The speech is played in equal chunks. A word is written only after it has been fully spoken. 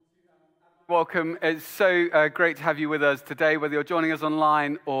Welcome. It's so great to have you with us today, whether you're joining us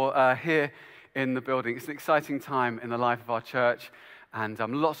online or here in the building. It's an exciting time in the life of our church, and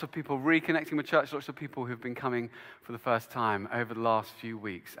lots of people reconnecting with church, lots of people who've been coming for the first time over the last few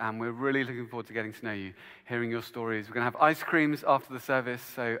weeks, and we're really looking forward to getting to know you, hearing your stories. We're going to have ice creams after the service,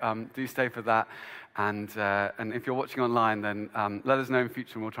 so do stay for that. And if you're watching online, then let us know in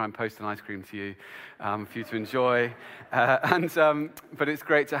future, and we'll try and post an ice cream to you for you to enjoy. But it's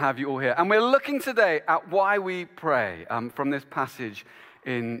great to have you all here. And we're looking today at why we pray from this passage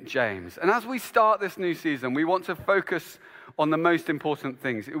in James. And as we start this new season, we want to focus on the most important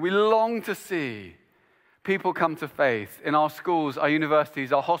things. We long to see people come to faith in our schools, our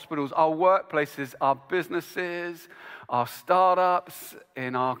universities, our hospitals, our workplaces, our businesses, our startups,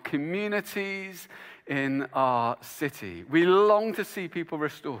 in our communities, in our city. We long to see people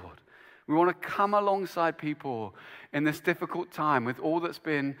restored. We want to come alongside people in this difficult time with all that's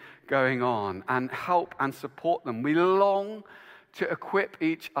been going on and help and support them. We long to equip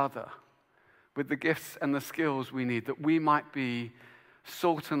each other with the gifts and the skills we need, that we might be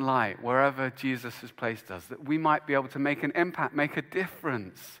salt and light wherever Jesus has placed us, that we might be able to make an impact, make a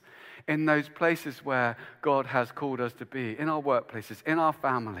difference in those places where God has called us to be, in our workplaces, in our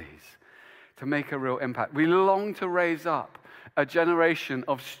families, to make a real impact. We long to raise up a generation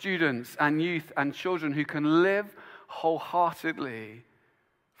of students and youth and children who can live wholeheartedly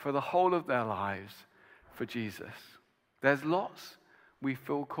for the whole of their lives for Jesus. There's lots we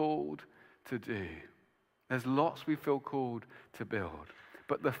feel called to do. There's lots we feel called to build.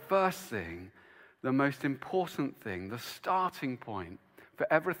 But the first thing, the most important thing, the starting point for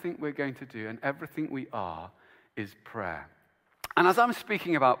everything we're going to do and everything we are is prayer. And as I'm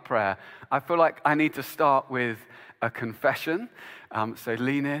speaking about prayer, I feel like I need to start with a confession. So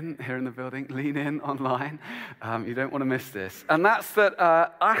lean in here in the building, lean in online. You don't want to miss this. And that's that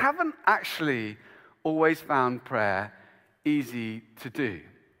I haven't actually always found prayer easy to do.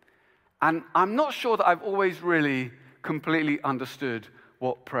 And I'm not sure that I've always really completely understood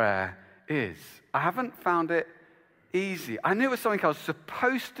what prayer is. I haven't found it easy. I knew it was something I was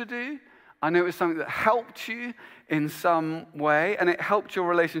supposed to do. I knew it was something that helped you in some way, and it helped your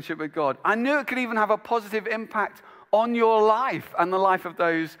relationship with God. I knew it could even have a positive impact on your life and the life of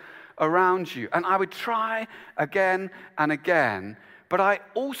those around you. And I would try again and again, but I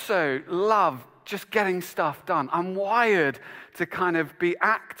also love just getting stuff done. I'm wired to kind of be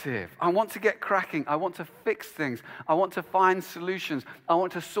active. I want to get cracking. I want to fix things. I want to find solutions. I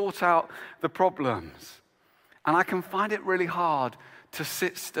want to sort out the problems. And I can find it really hard to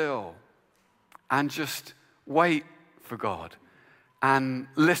sit still and just wait for God and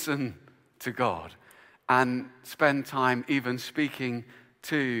listen to God and spend time even speaking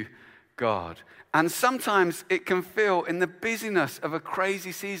to God. And sometimes it can feel, in the busyness of a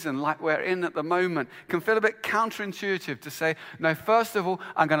crazy season like we're in at the moment, can feel a bit counterintuitive to say, no, first of all,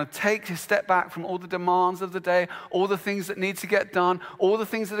 I'm going to take a step back from all the demands of the day, all the things that need to get done, all the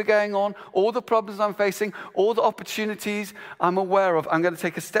things that are going on, all the problems I'm facing, all the opportunities I'm aware of. I'm going to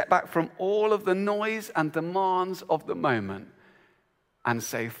take a step back from all of the noise and demands of the moment and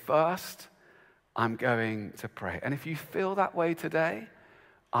say, first, I'm going to pray. And if you feel that way today,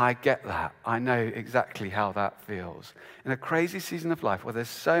 I get that. I know exactly how that feels. In a crazy season of life where there's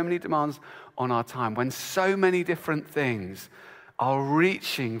so many demands on our time, when so many different things are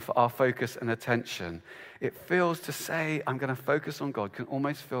reaching for our focus and attention, it feels to say, I'm going to focus on God, can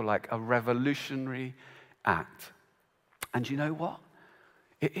almost feel like a revolutionary act. And you know what?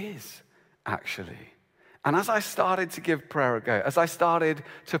 It is, actually. And as I started to give prayer a go, as I started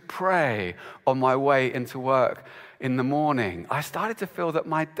to pray on my way into work in the morning, I started to feel that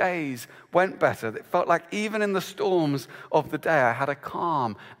my days went better. It felt like even in the storms of the day, I had a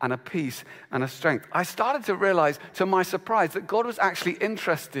calm and a peace and a strength. I started to realize, to my surprise, that God was actually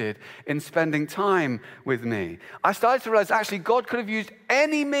interested in spending time with me. I started to realize, actually, God could have used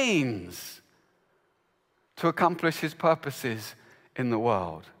any means to accomplish his purposes in the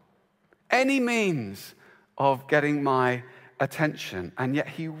world. Any means of getting my attention. And yet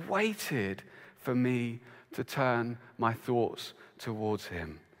he waited for me to turn my thoughts towards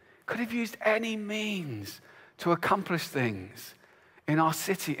him. Could have used any means to accomplish things in our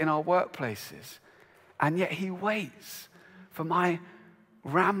city, in our workplaces. And yet he waits for my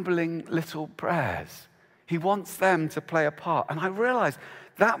rambling little prayers. He wants them to play a part. And I realize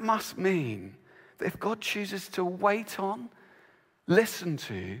that must mean that if God chooses to wait on, listen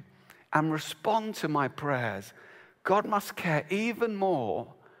to, and respond to my prayers, God must care even more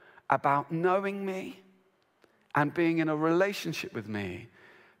about knowing me and being in a relationship with me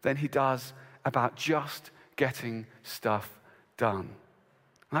than he does about just getting stuff done.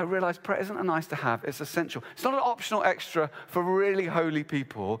 And I realized prayer isn't a nice to have, it's essential. It's not an optional extra for really holy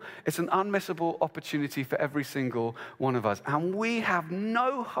people. It's an unmissable opportunity for every single one of us. And we have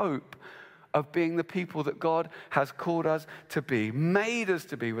no hope of being the people that God has called us to be, made us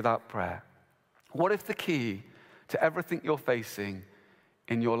to be without prayer. What if the key to everything you're facing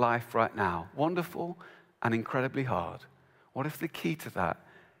in your life right now, wonderful and incredibly hard, what if the key to that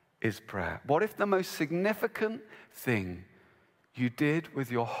is prayer? What if the most significant thing you did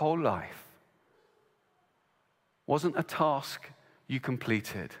with your whole life wasn't a task you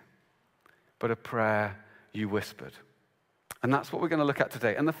completed, but a prayer you whispered? And that's what we're going to look at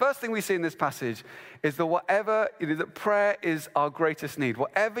today. And the first thing we see in this passage is that prayer is our greatest need.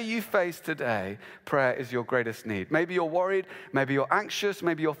 Whatever you face today, prayer is your greatest need. Maybe you're worried, maybe you're anxious,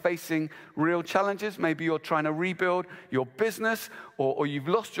 maybe you're facing real challenges, maybe you're trying to rebuild your business, or you've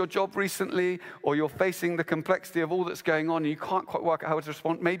lost your job recently, or you're facing the complexity of all that's going on and you can't quite work out how to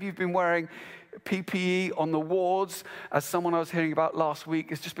respond. Maybe you've been wearing PPE on the wards, as someone I was hearing about last week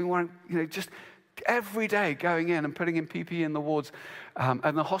has just been wearing, just every day going in and putting in PPE in the wards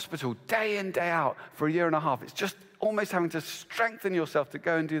and the hospital, day in, day out, for a year and a half. It's just almost having to strengthen yourself to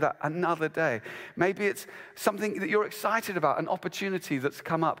go and do that another day. Maybe it's something that you're excited about, an opportunity that's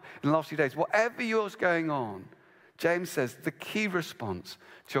come up in the last few days. Whatever yours going on, James says the key response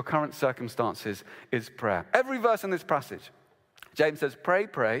to your current circumstances is prayer. Every verse in this passage, James says, pray,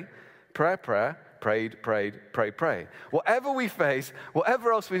 pray, prayer, prayer, prayed, prayed, pray, pray. Whatever we face,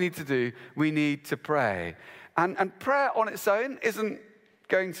 whatever else we need to do, we need to pray. And prayer on its own isn't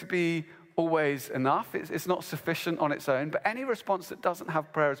going to be always enough. It's not sufficient on its own. But any response that doesn't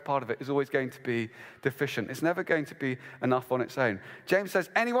have prayer as part of it is always going to be deficient. It's never going to be enough on its own. James says,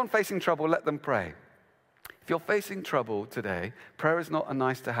 anyone facing trouble, let them pray. If you're facing trouble today, prayer is not a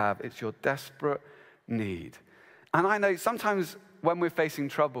nice to have. It's your desperate need. And I know sometimes when we're facing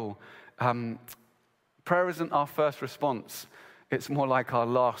trouble, prayer isn't our first response. It's more like our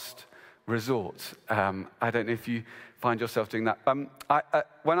last resort. I don't know if you find yourself doing that.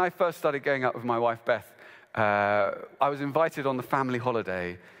 When I first started going out with my wife, Beth, I was invited on the family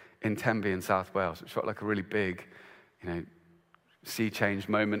holiday in Tenby in South Wales, which felt like a really big, sea change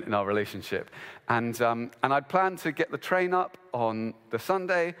moment in our relationship. And I'd planned to get the train up on the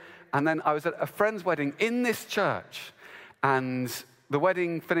Sunday, and then I was at a friend's wedding in this church, and the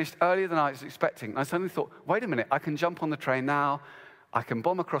wedding finished earlier than I was expecting. And I suddenly thought, wait a minute, I can jump on the train now, I can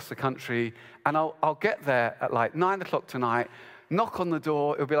bomb across the country, and I'll get there at like 9 o'clock tonight, knock on the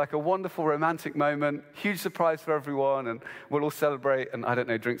door, it'll be like a wonderful romantic moment, huge surprise for everyone, and we'll all celebrate and, I don't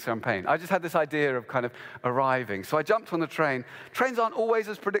know, drink champagne. I just had this idea of kind of arriving. So I jumped on the train. Trains aren't always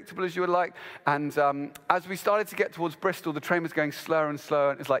as predictable as you would like, and as we started to get towards Bristol, the train was going slower and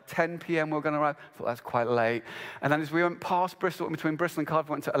slower, and it was like 10 p.m. we were going to arrive. I thought, that's quite late. And then as we went past Bristol, in between Bristol and Cardiff,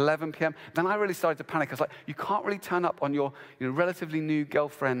 we went to 11 p.m. Then I really started to panic. I was like, you can't really turn up on your relatively new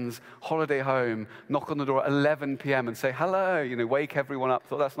girlfriend's holiday home, knock on the door at 11 p.m. and say, hello, wake everyone up. I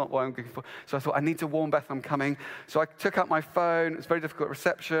thought, that's not what I'm looking for. So I thought, I need to warn Beth I'm coming. So I took out my phone. It was very difficult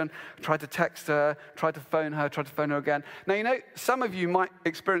reception. Tried to text her, tried to phone her again. Now, some of you might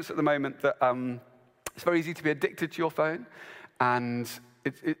experience at the moment that it's very easy to be addicted to your phone, and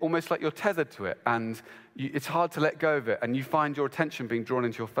it's almost like you're tethered to it, and it's hard to let go of it, and you find your attention being drawn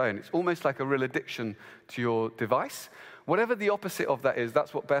into your phone. It's almost like a real addiction to your device. Whatever the opposite of that is,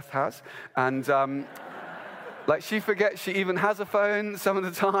 that's what Beth has. And she forgets she even has a phone some of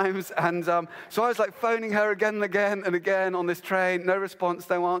the times. And so I was phoning her again and again and again on this train. No response,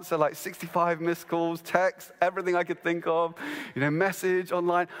 no answer, 65 missed calls, text, everything I could think of, message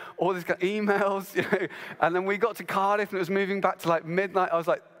online, all these kind of emails, And then we got to Cardiff and it was moving back to midnight. I was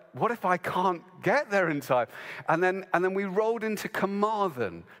like, what if I can't get there in time? And then we rolled into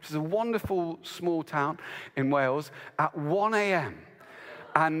Carmarthen, which is a wonderful small town in Wales, at 1 a.m.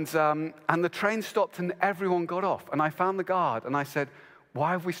 And the train stopped and everyone got off. And I found the guard and I said,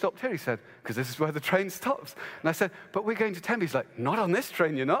 why have we stopped here? He said, because this is where the train stops. And I said, but we're going to Tenby. He's like, not on this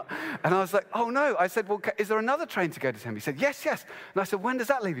train, you're not. And I was like, oh no. I said, well, is there another train to go to Tenby? He said, yes. And I said, when does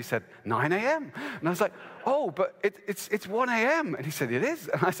that leave? He said, 9 a.m. And I was like, oh, but it's 1 a.m. And he said, it is.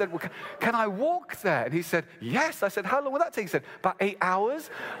 And I said, well, can I walk there? And he said, yes. I said, how long will that take? He said, about 8 hours.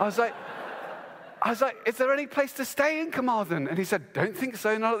 I was like, is there any place to stay in Carmarthen? And he said, don't think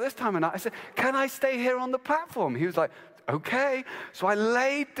so, not at this time of night. I said, can I stay here on the platform? He was like, okay. So I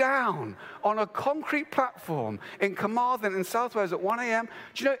laid down on a concrete platform in Carmarthen in South Wales at 1 a.m.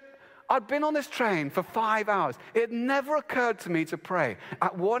 Do you know, I'd been on this train for 5 hours. It never occurred to me to pray.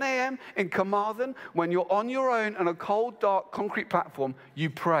 At 1 a.m. in Carmarthen, when you're on your own on a cold, dark, concrete platform, you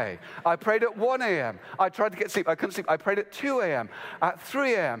pray. I prayed at 1 a.m. I tried to get sleep. I couldn't sleep. I prayed at 2 a.m., at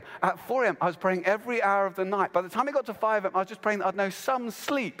 3 a.m., at 4 a.m. I was praying every hour of the night. By the time it got to 5 a.m., I was just praying that I'd know some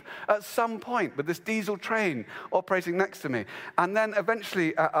sleep at some point with this diesel train operating next to me. And then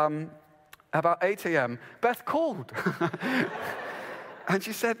eventually, at about 8 a.m., Beth called. And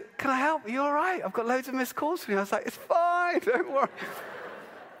she said, "Can I help? Are you all right? I've got loads of missed calls from you." I was like, "It's fine, don't worry."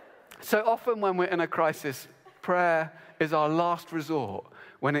 So often when we're in a crisis, prayer is our last resort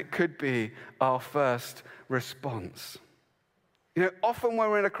when it could be our first response. You know, often when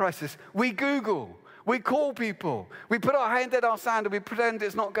we're in a crisis, we Google, we call people, we put our head in our sand and we pretend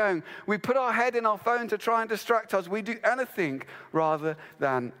it's not going. We put our head in our phone to try and distract us. We do anything rather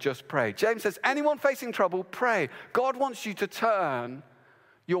than just pray. James says, anyone facing trouble, pray. God wants you to turn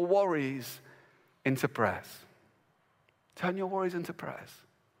your worries into prayers. Turn your worries into prayers.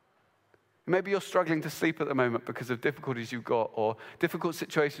 Maybe you're struggling to sleep at the moment because of difficulties you've got or difficult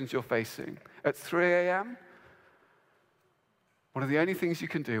situations you're facing. At 3 a.m., one of the only things you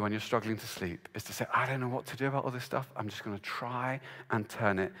can do when you're struggling to sleep is to say, I don't know what to do about all this stuff. I'm just going to try and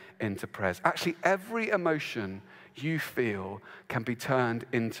turn it into prayers. Actually, every emotion you feel can be turned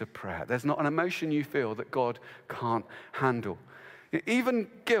into prayer. There's not an emotion you feel that God can't handle. Even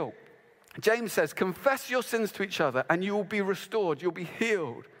guilt. James says, confess your sins to each other and you will be restored. You'll be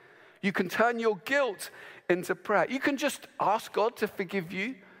healed. You can turn your guilt into prayer. You can just ask God to forgive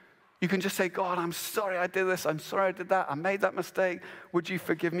you. You can just say, God, I'm sorry I did this. I'm sorry I did that. I made that mistake. Would you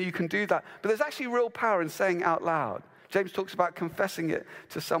forgive me? You can do that. But there's actually real power in saying it out loud. James talks about confessing it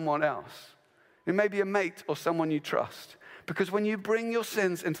to someone else. It may be a mate or someone you trust. Because when you bring your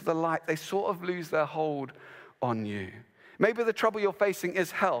sins into the light, they sort of lose their hold on you. Maybe the trouble you're facing is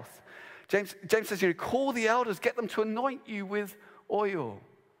health. James says, call the elders, get them to anoint you with oil.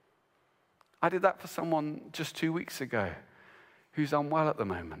 I did that for someone just 2 weeks ago who's unwell at the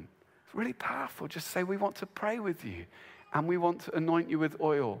moment. It's really powerful. Just say, we want to pray with you and we want to anoint you with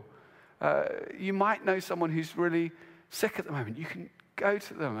oil. You might know someone who's really sick at the moment. You can go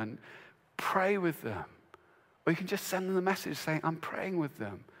to them and pray with them. Or you can just send them a message saying, I'm praying with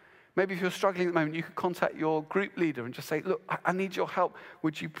them. Maybe if you're struggling at the moment, you could contact your group leader and just say, look, I need your help.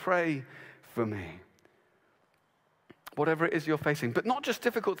 Would you pray for me? Whatever it is you're facing. But not just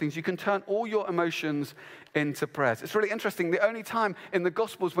difficult things. You can turn all your emotions into prayers. It's really interesting. The only time in the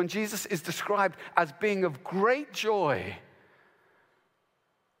Gospels when Jesus is described as being of great joy,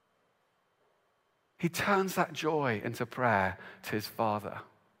 he turns that joy into prayer to his Father.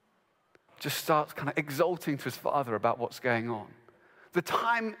 Just starts kind of exulting to his Father about what's going on. The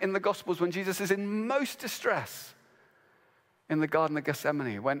time in the Gospels when Jesus is in most distress in the Garden of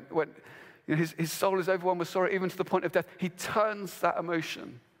Gethsemane, when his soul is overwhelmed with sorrow, even to the point of death, he turns that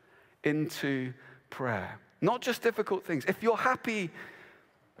emotion into prayer. Not just difficult things. If you're happy,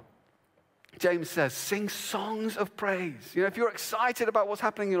 James says, sing songs of praise. If you're excited about what's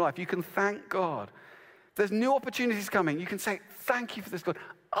happening in your life, you can thank God. There's new opportunities coming. You can say, thank you for this, God.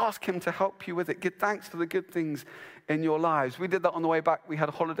 Ask him to help you with it. Give thanks for the good things in your lives. We did that on the way back. We had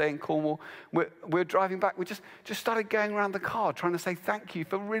a holiday in Cornwall. We're driving back. We just started going around the car trying to say thank you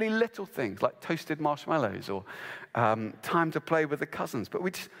for really little things like toasted marshmallows or time to play with the cousins. But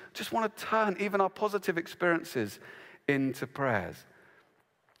we just want to turn even our positive experiences into prayers.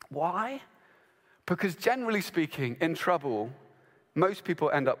 Why? Because generally speaking, in trouble, most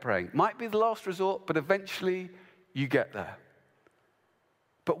people end up praying. Might be the last resort, but eventually you get there.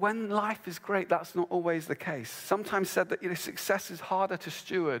 But when life is great, that's not always the case. Sometimes said that success is harder to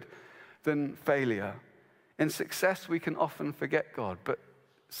steward than failure. In success, we can often forget God, but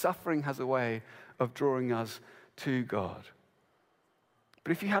suffering has a way of drawing us to God.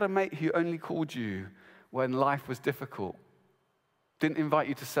 But if you had a mate who only called you when life was difficult, didn't invite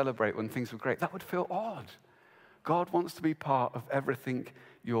you to celebrate when things were great, that would feel odd. God wants to be part of everything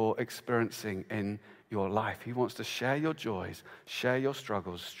you're experiencing in your life. He wants to share your joys, share your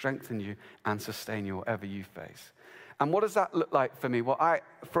struggles, strengthen you, and sustain you whatever you face. And what does that look like for me? Well,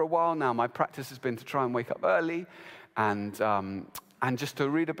 for a while now, my practice has been to try and wake up early and just to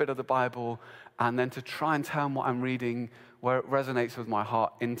read a bit of the Bible and then to try and turn what I'm reading where it resonates with my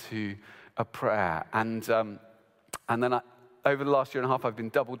heart into a prayer. And then over the last year and a half, I've been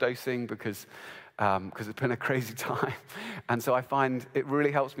double dosing because because it's been a crazy time. And so I find it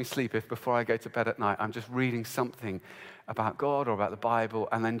really helps me sleep if before I go to bed at night, I'm just reading something about God or about the Bible,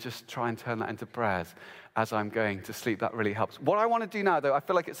 and then just try and turn that into prayers as I'm going to sleep. That really helps. What I want to do now, though, I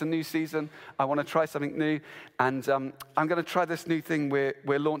feel like it's a new season. I want to try something new, and I'm going to try this new thing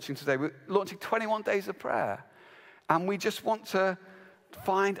we're launching today. We're launching 21 days of prayer, and we just want to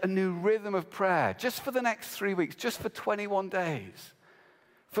find a new rhythm of prayer just for the next 3 weeks, just for 21 days.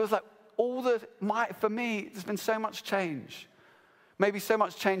 Feels like for me, there's been so much change. Maybe so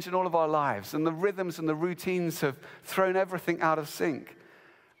much change in all of our lives, and the rhythms and the routines have thrown everything out of sync.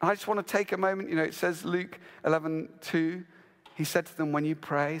 And I just want to take a moment, it says Luke 11:2, he said to them, when you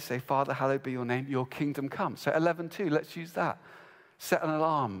pray, say, Father, hallowed be your name, your kingdom come. So 11:2, let's use that. Set an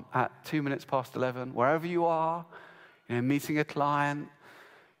alarm at 2 minutes past 11, wherever you are, meeting a client,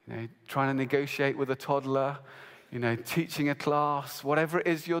 trying to negotiate with a toddler, teaching a class, whatever it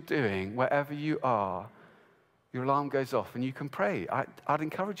is you're doing, wherever you are, your alarm goes off and you can pray. I'd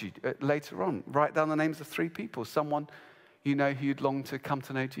encourage you later on, write down the names of 3 people, someone who you'd long to come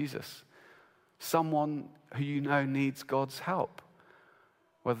to know Jesus, someone who needs God's help,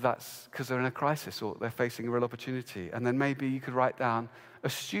 whether that's because they're in a crisis or they're facing a real opportunity. And then maybe you could write down a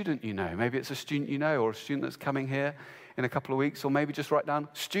student maybe it's a student or a student that's coming here in a couple of weeks, or maybe just write down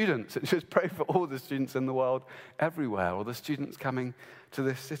students and just pray for all the students in the world everywhere, or the students coming to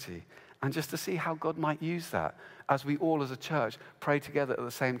this city. And just to see how God might use that as we all as a church pray together at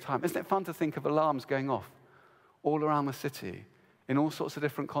the same time. Isn't it fun to think of alarms going off all around the city in all sorts of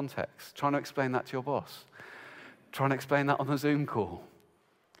different contexts, trying to explain that to your boss, trying to explain that on a Zoom call?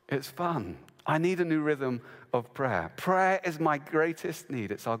 It's fun. I need a new rhythm of prayer. Prayer is my greatest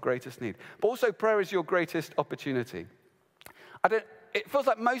need. It's our greatest need. But also prayer is your greatest opportunity. It feels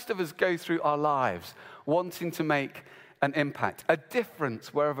like most of us go through our lives wanting to make an impact, a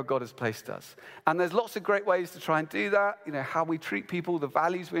difference wherever God has placed us. And there's lots of great ways to try and do that. How we treat people, the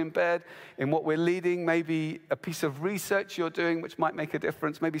values we embed in what we're leading, maybe a piece of research you're doing which might make a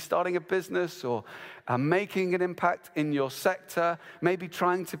difference, maybe starting a business or making an impact in your sector, maybe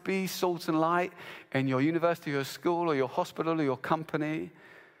trying to be salt and light in your university or your school or your hospital or your company.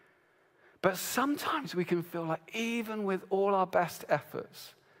 But sometimes we can feel like even with all our best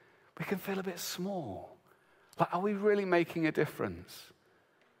efforts, we can feel a bit small. Like, are we really making a difference?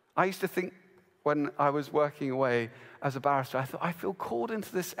 I used to think when I was working away as a barrister, I thought, I feel called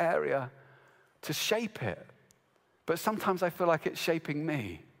into this area to shape it. But sometimes I feel like it's shaping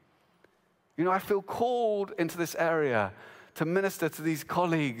me. I feel called into this area to minister to these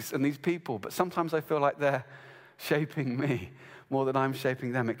colleagues and these people, but sometimes I feel like they're shaping me more than I'm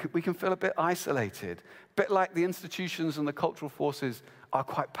shaping them. We can feel a bit isolated, a bit like the institutions and the cultural forces are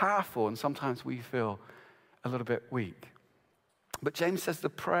quite powerful, and sometimes we feel a little bit weak. But James says the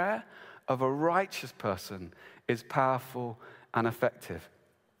prayer of a righteous person is powerful and effective.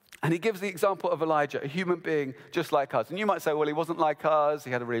 And he gives the example of Elijah, a human being just like us. And you might say, well, he wasn't like us. He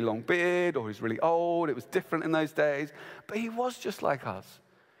had a really long beard, or he's really old. It was different in those days. But he was just like us.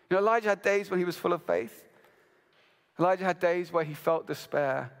 Elijah had days when he was full of faith. Elijah had days where he felt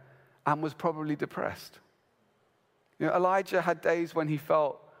despair and was probably depressed. Elijah had days when he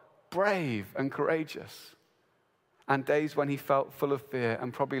felt brave and courageous, and days when he felt full of fear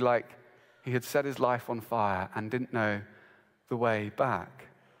and probably like he had set his life on fire and didn't know the way back.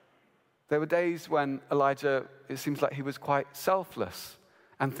 There were days when Elijah, it seems like he was quite selfless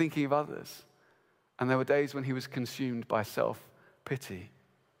and thinking of others. And there were days when he was consumed by self-pity.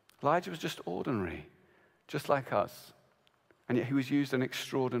 Elijah was just ordinary, just like us. And yet he was used in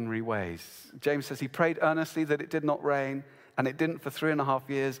extraordinary ways. James says he prayed earnestly that it did not rain, and it didn't for 3.5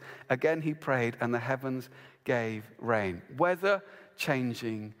 years. Again he prayed, and the heavens gave rain.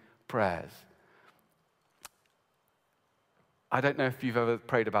 Weather-changing prayers. I don't know if you've ever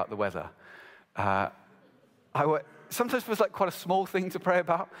prayed about the weather. Sometimes it feels like quite a small thing to pray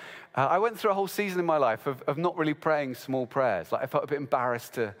about. I went through a whole season in my life of not really praying small prayers. Like I felt a bit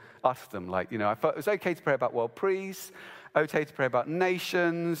embarrassed to utter them. I felt it was okay to pray about world peace, okay to pray about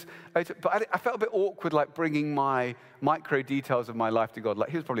nations, but I felt a bit awkward like bringing my micro details of my life to God. Like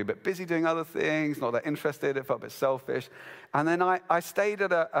he was probably a bit busy doing other things, not that interested. It felt a bit selfish. And then I stayed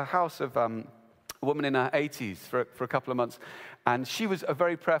at a house of a woman in her 80s for a couple of months. And she was a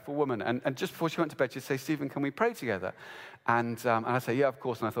very prayerful woman. And just before she went to bed, she'd say, Stephen, can we pray together? And I'd say, yeah, of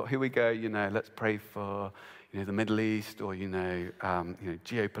course. And I thought, here we go, let's pray for the Middle East, or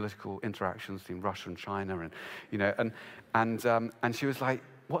geopolitical interactions between Russia and China, and she was like,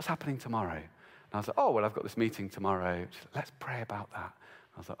 what's happening tomorrow? And I was like, oh, well, I've got this meeting tomorrow. She's like, let's pray about that.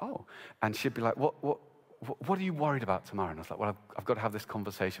 I was like, oh. And she'd be like, what what are you worried about tomorrow? And I was like, well, I've got to have this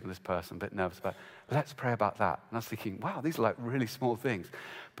conversation with this person, a bit nervous about it. Let's pray about that. And I was thinking, wow, these are like really small things.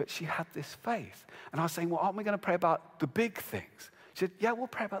 But she had this faith. And I was saying, well, aren't we going to pray about the big things? She said, yeah, we'll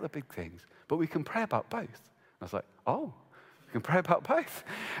pray about the big things, but we can pray about both. And I was like, oh, we can pray about both.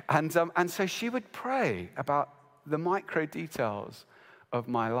 And so she would pray about the micro details of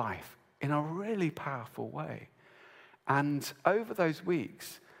my life in a really powerful way. And over those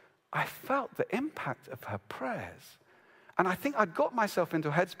weeks, I felt the impact of her prayers. And I think I'd got myself into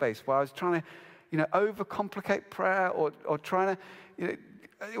a headspace where I was trying to, overcomplicate prayer or trying to,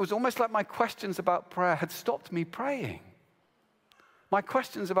 it was almost like my questions about prayer had stopped me praying. My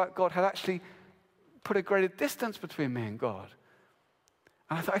questions about God had actually put a greater distance between me and God.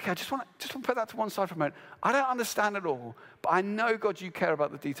 And I thought, okay, I just want to put that to one side for a moment. I don't understand it all, but I know, God, you care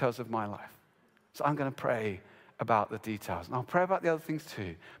about the details of my life. So I'm going to pray about the details. And I'll pray about the other things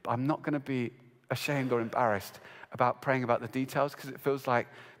too, but I'm not going to be ashamed or embarrassed about praying about the details because it feels like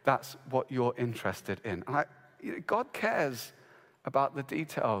that's what you're interested in. And God cares about the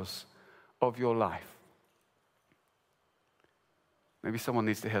details of your life. Maybe someone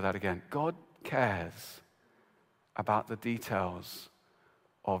needs to hear that again. God cares about the details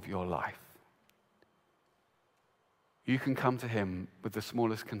of your life. You can come to him with the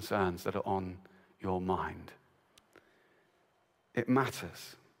smallest concerns that are on your mind. It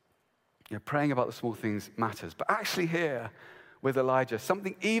matters. Praying about the small things matters. But actually here with Elijah,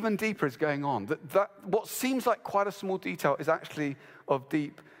 something even deeper is going on. That what seems like quite a small detail is actually of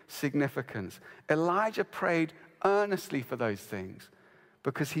deep significance. Elijah prayed earnestly for those things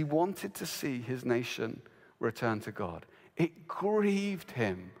because he wanted to see his nation return to God. It grieved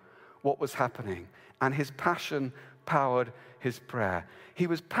him what was happening, and his passion powered his prayer. He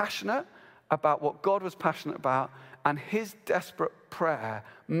was passionate about what God was passionate about, and his desperate prayer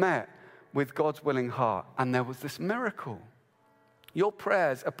met with God's willing heart, and there was this miracle. Your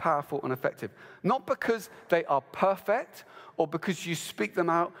prayers are powerful and effective, not because they are perfect or because you speak them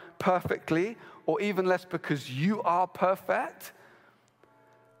out perfectly, or even less because you are perfect.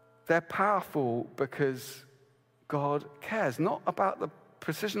 They're powerful because God cares, not about the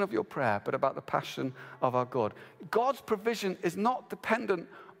precision of your prayer, but about the passion of our God. God's provision is not dependent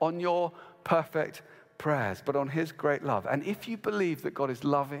on your perfect prayers, but on his great love. And if you believe that God is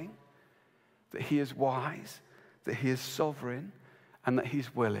loving, that he is wise, that he is sovereign, and that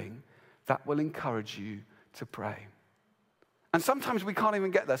he's willing, that will encourage you to pray. And sometimes we can't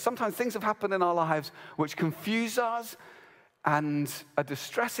even get there. Sometimes things have happened in our lives which confuse us and are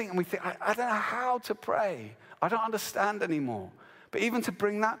distressing, and we think, I don't know how to pray. I don't understand anymore. But even to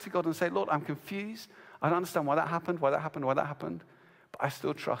bring that to God and say, Lord, I'm confused. I don't understand why that happened. But I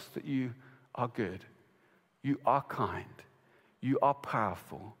still trust that you are good. You are kind. You are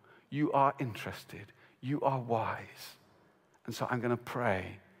powerful. You are interested. You are wise. And so I'm going to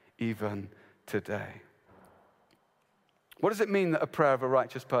pray even today. What does it mean that a prayer of a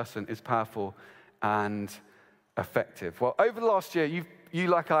righteous person is powerful and effective? Well, over the last year, you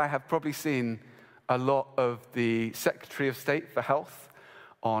like I have probably seen a lot of the Secretary of State for Health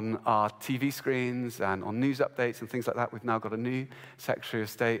on our TV screens and on news updates and things like that. We've now got a new Secretary of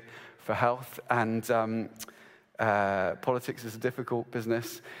State for Health, and politics is a difficult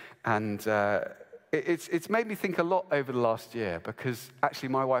business. And it's made me think a lot over the last year, because actually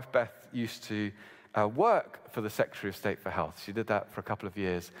my wife Beth used to work for the Secretary of State for Health. She did that for a couple of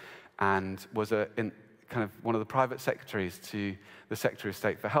years and was kind of one of the private secretaries to the Secretary of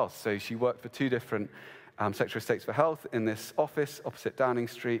State for Health. So she worked for two different Secretary of States for Health in this office opposite Downing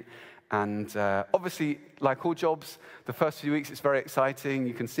Street. And obviously, like all jobs, the first few weeks it's very exciting.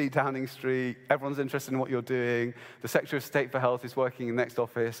 You can see Downing Street. Everyone's interested in what you're doing. The Secretary of State for Health is working in the next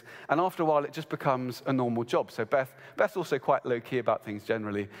office. And after a while, it just becomes a normal job. So Beth's also quite low-key about things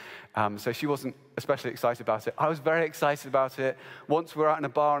generally. So she wasn't especially excited about it. I was very excited about it. Once we were out in a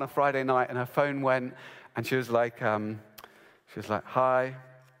bar on a Friday night, and her phone went, and she was like, hi,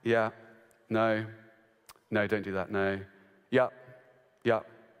 yeah, no, don't do that, no, yeah,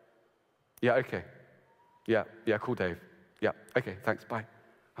 okay, yeah, cool, Dave, yeah, okay, thanks, bye. I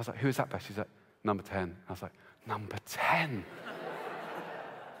was like, who is that, Beth? She's like, number 10. I was like, number 10?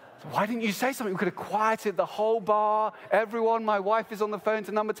 So why didn't you say something? We could have quieted the whole bar. Everyone, my wife is on the phone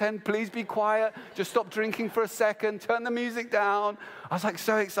to number 10. Please be quiet. Just stop drinking for a second. Turn the music down. I was like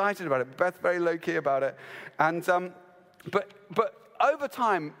so excited about it. Beth very low-key about it. And but over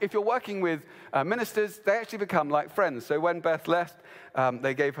time, if you're working with ministers, they actually become like friends. So when Beth left,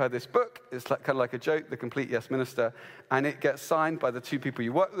 they gave her this book. It's kind of like a joke, The Complete Yes Minister. And it gets signed by the two people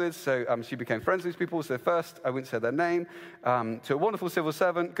you work with. So she became friends with these people. So first, I wouldn't say their name, to a wonderful civil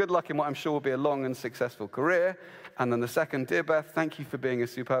servant. Good luck in what I'm sure will be a long and successful career. And then the second, dear Beth, thank you for being a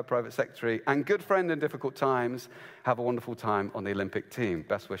superb private secretary and good friend in difficult times. Have a wonderful time on the Olympic team.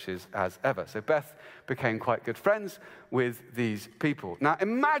 Best wishes as ever. So Beth became quite good friends with these people. Now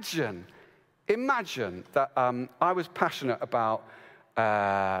imagine that I was passionate about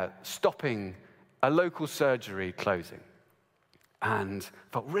stopping a local surgery closing and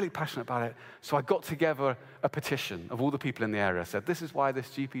felt really passionate about it. So I got together a petition of all the people in the area. I said, this is why this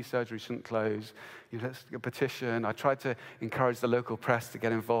GP surgery shouldn't close. Let's get a petition. I tried to encourage the local press to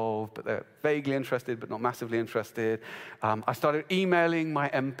get involved, but they're vaguely interested, but not massively interested. I started emailing my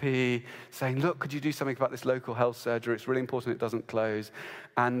MP saying, look, could you do something about this local health surgery? It's really important it doesn't close.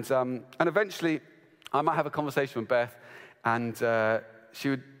 And eventually, I might have a conversation with Beth, and she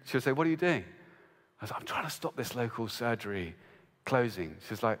would say, what are you doing? I was like, I'm trying to stop this local surgery closing.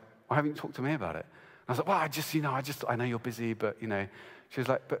 She was like, why haven't you talked to me about it? And I was like, well, I know you're busy, but, She was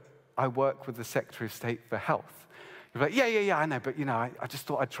like, but I work with the Secretary of State for Health. You're like, yeah, I know, but, I just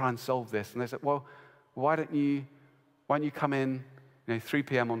thought I'd try and solve this. And they said, well, why don't you come in, 3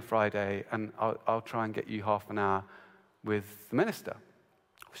 p.m. on Friday, and I'll try and get you half an hour with the minister.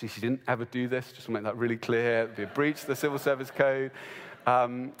 Obviously, she didn't ever do this, just to make that really clear. It would be a breach of the Civil Service Code.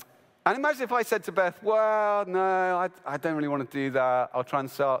 And imagine if I said to Beth, well, no, I don't really want to do that. I'll try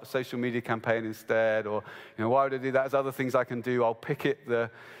and start a social media campaign instead. Or, why would I do that? There's other things I can do. I'll picket the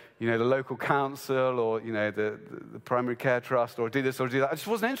local council or, the primary care trust or do this or do that. I just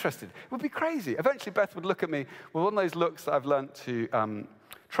wasn't interested. It would be crazy. Eventually, Beth would look at me with one of those looks that I've learned to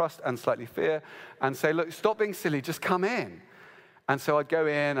trust and slightly fear and say, look, stop being silly. Just come in. And so I'd go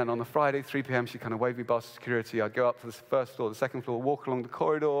in, and on the Friday, 3 p.m., she'd kind of wave me past security. I'd go up to the first floor, the second floor, walk along the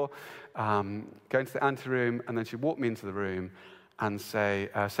corridor, go into the anteroom, and then she'd walk me into the room and say,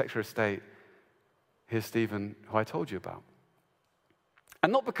 Secretary of State, here's Stephen, who I told you about.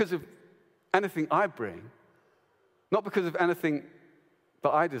 And not because of anything I bring, not because of anything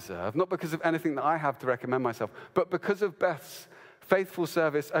that I deserve, not because of anything that I have to recommend myself, but because of Beth's faithful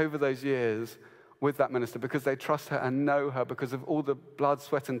service over those years with that minister, because they trust her and know her, because of all the blood,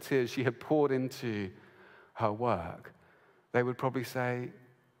 sweat, and tears she had poured into her work, they would probably say,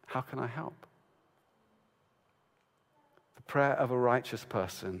 how can I help? The prayer of a righteous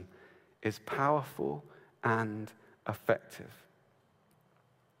person is powerful and effective.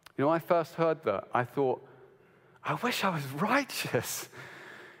 When I first heard that, I thought, I wish I was righteous.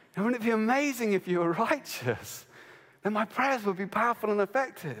 Wouldn't it be amazing if you were righteous? Then my prayers would be powerful and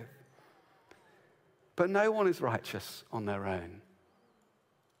effective. But no one is righteous on their own,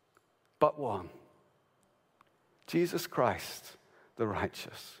 but one, Jesus Christ, the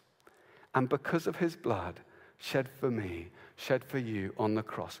righteous. And because of his blood shed for me, shed for you on the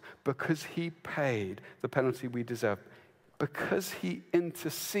cross, because he paid the penalty we deserve, because he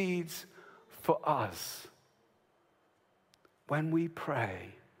intercedes for us, when we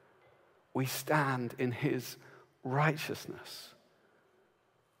pray, we stand in his righteousness.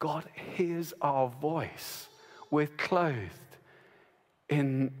 God hears our voice. We're clothed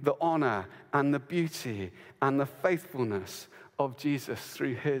in the honor and the beauty and the faithfulness of Jesus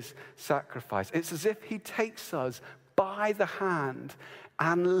through his sacrifice. It's as if he takes us by the hand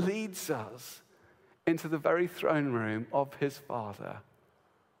and leads us into the very throne room of his Father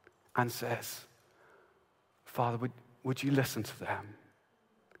and says, Father, would you listen to them?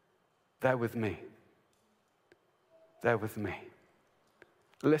 They're with me. They're with me.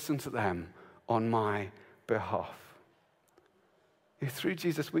 Listen to them on my behalf. Through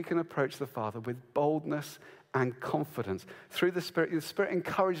Jesus, we can approach the Father with boldness and confidence. Through the Spirit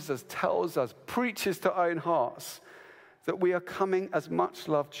encourages us, tells us, preaches to our own hearts that we are coming as much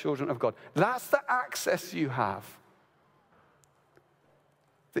loved children of God. That's the access you have.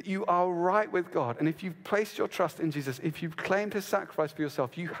 That you are right with God. And if you've placed your trust in Jesus, if you've claimed his sacrifice for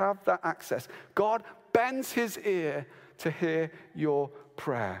yourself, you have that access. God bends his ear to hear your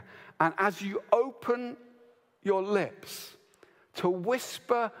prayer. And as you open your lips to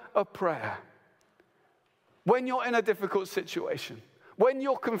whisper a prayer, when you're in a difficult situation, when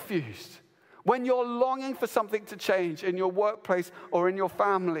you're confused, when you're longing for something to change in your workplace or in your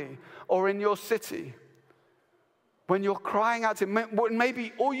family or in your city, when you're crying out to him,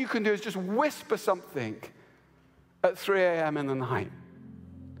 maybe all you can do is just whisper something at 3 a.m. in the night.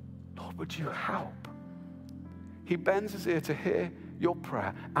 Lord, would you help? He bends his ear to hear your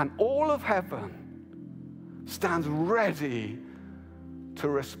prayer, and all of heaven stands ready to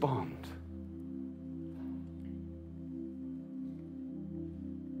respond.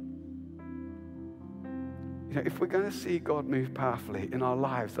 You know, if we're going to see God move powerfully in our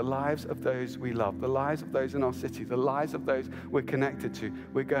lives, the lives of those we love, the lives of those in our city, the lives of those we're connected to,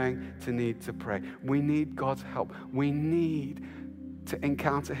 we're going to need to pray. We need God's help. We need to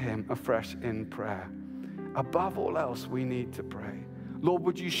encounter him afresh in prayer. Above all else, we need to pray. Lord,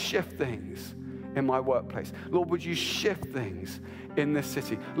 would you shift things in my workplace? Lord, would you shift things in this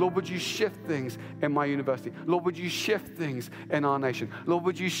city? Lord, would you shift things in my university? Lord, would you shift things in our nation? Lord,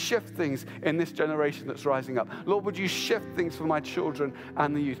 would you shift things in this generation that's rising up? Lord, would you shift things for my children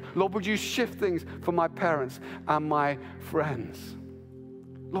and the youth? Lord, would you shift things for my parents and my friends?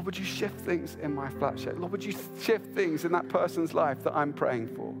 Lord, would you shift things in my flat share? Lord, would you shift things in that person's life that I'm praying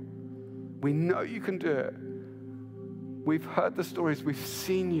for? We know you can do it. We've heard the stories. We've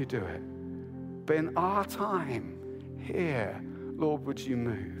seen you do it. But in our time here, Lord, would you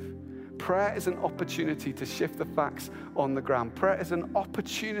move? Prayer is an opportunity to shift the facts on the ground. Prayer is an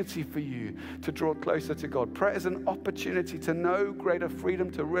opportunity for you to draw closer to God. Prayer is an opportunity to know greater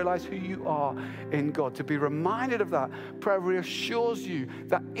freedom, to realize who you are in God, to be reminded of that. Prayer reassures you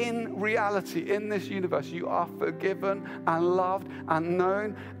that in reality, in this universe, you are forgiven and loved and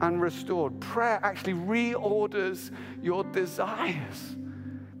known and restored. Prayer actually reorders your desires.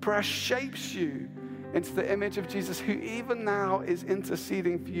 Prayer shapes you into the image of Jesus, who even now is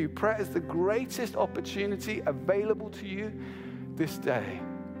interceding for you. Prayer is the greatest opportunity available to you this day.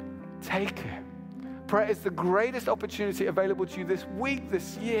 Take it. Prayer is the greatest opportunity available to you this week,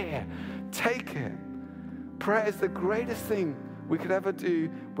 this year. Take it. Prayer is the greatest thing we could ever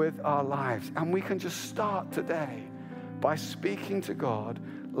do with our lives. And we can just start today by speaking to God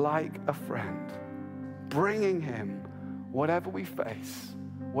like a friend, bringing him whatever we face,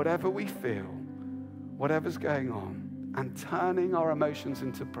 whatever we feel, whatever's going on, and turning our emotions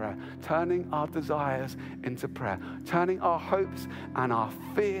into prayer, turning our desires into prayer, turning our hopes and our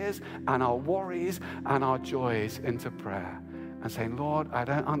fears and our worries and our joys into prayer, and saying, Lord, I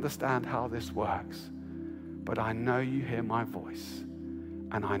don't understand how this works, but I know you hear my voice,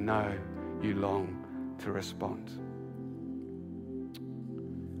 and I know you long to respond.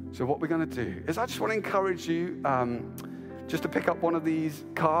 So what we're going to do is I just want to encourage you just to pick up one of these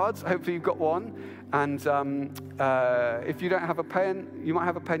cards. Hopefully you've got one. And if you don't have a pen, you might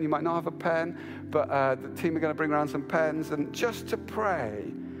have a pen, you might not have a pen, but the team are going to bring around some pens. And just to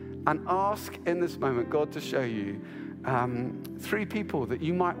pray and ask in this moment God to show you 3 people that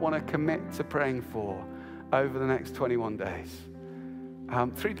you might want to commit to praying for over the next 21 days.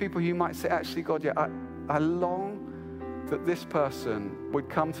 3 people you might say, actually, God, yeah, I long that this person would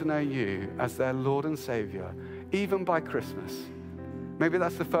come to know you as their Lord and Savior, even by Christmas. Maybe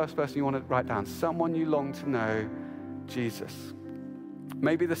that's the first person you want to write down, someone you long to know, Jesus.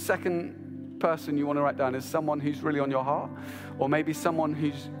 Maybe the second person you want to write down is someone who's really on your heart, or maybe someone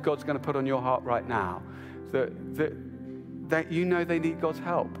who's God's going to put on your heart right now, that you know they need God's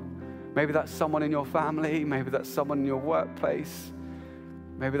help. Maybe that's someone in your family, maybe that's someone in your workplace,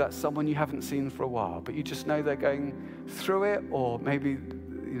 maybe that's someone you haven't seen for a while, but you just know they're going through it, or maybe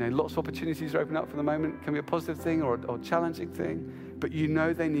lots of opportunities are opening up for the moment. It can be a positive thing or a challenging thing, but you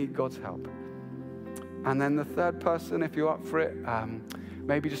know they need God's help. And then the third person, if you're up for it,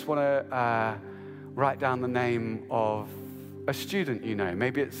 maybe just want to write down the name of a student you know.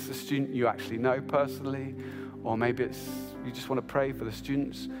 Maybe it's a student you actually know personally, or maybe it's you just want to pray for the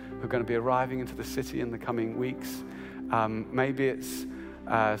students who are going to be arriving into the city in the coming weeks. Maybe it's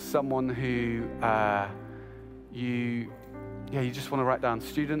someone who you just want to write down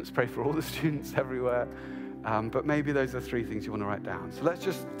students, pray for all the students everywhere. But maybe those are 3 things you want to write down. So let's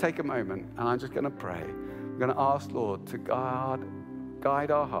just take a moment, and I'm just going to pray. I'm going to ask Lord to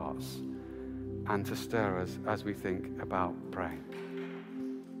guide our hearts and to stir us as we think about praying.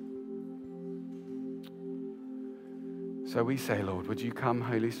 So we say, Lord, would you come,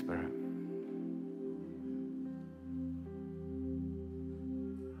 Holy Spirit?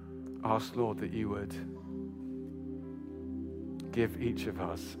 Ask, Lord, that you would give each of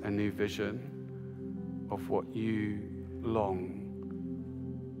us a new vision of what you long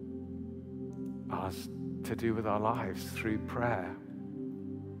us to do with our lives through prayer.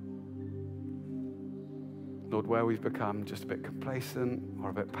 Lord, where we've become just a bit complacent or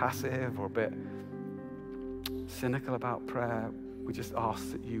a bit passive or a bit cynical about prayer, we just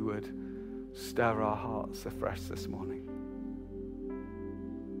ask that you would stir our hearts afresh this morning.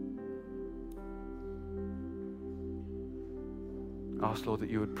 Ask, Lord, that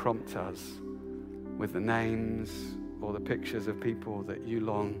you would prompt us with the names or the pictures of people that you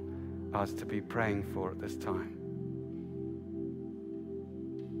long us to be praying for at this time.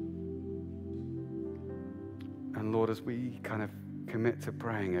 And Lord, as we kind of commit to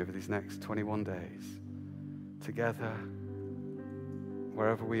praying over these next 21 days, together,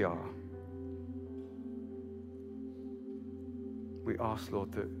 wherever we are, we ask,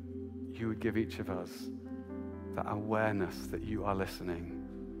 Lord, that you would give each of us that awareness that you are listening,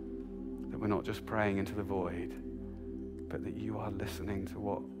 that we're not just praying into the void, but that you are listening to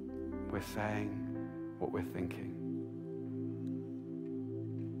what we're saying, what we're thinking.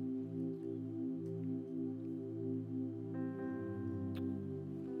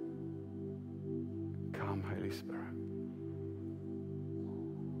 Come, Holy Spirit.